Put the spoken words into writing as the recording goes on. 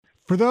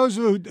For those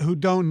who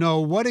don't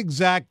know, what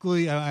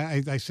exactly,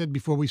 I said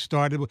before we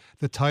started,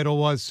 the title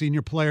was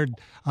Senior Player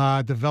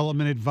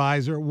Development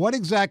Advisor. What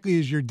exactly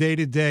is your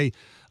day-to-day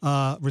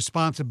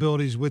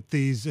responsibilities with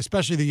these,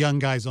 especially the young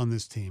guys on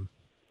this team?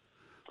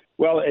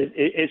 Well,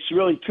 it's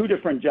really two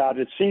different jobs.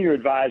 It's senior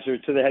advisor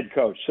to the head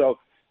coach. So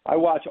I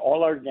watch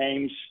all our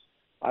games.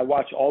 I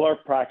watch all our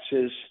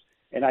practices,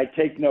 and I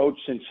take notes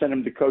and send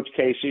them to Coach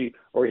Casey,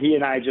 or he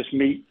and I just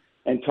meet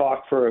and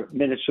talk for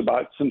minutes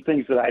about some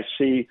things that I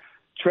see,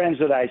 trends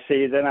that I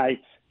see. Then I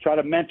try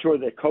to mentor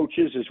the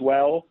coaches as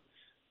well.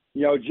 I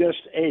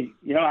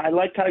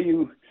like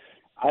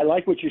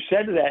what you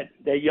said to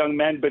that young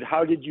man, but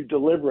how did you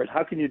deliver it?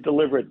 How can you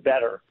deliver it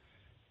better?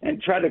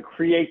 And try to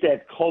create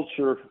that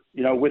culture,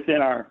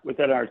 within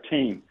our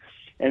team.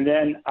 And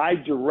then I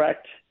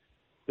direct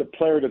the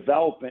player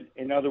development.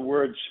 In other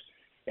words,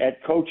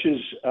 at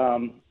coaches,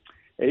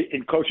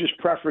 in coaches'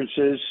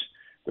 preferences,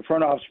 the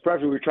front office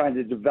preference, we're trying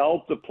to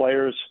develop the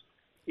players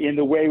in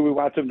the way we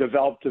want them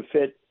developed to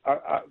fit,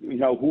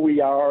 who we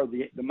are,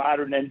 the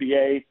modern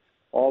NBA,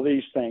 all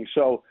these things.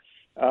 So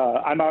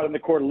I'm out on the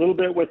court a little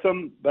bit with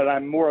them, but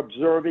I'm more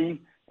observing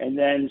and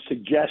then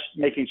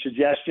making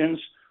suggestions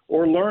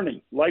or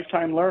learning,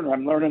 lifetime learner.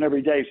 I'm learning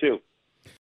every day too.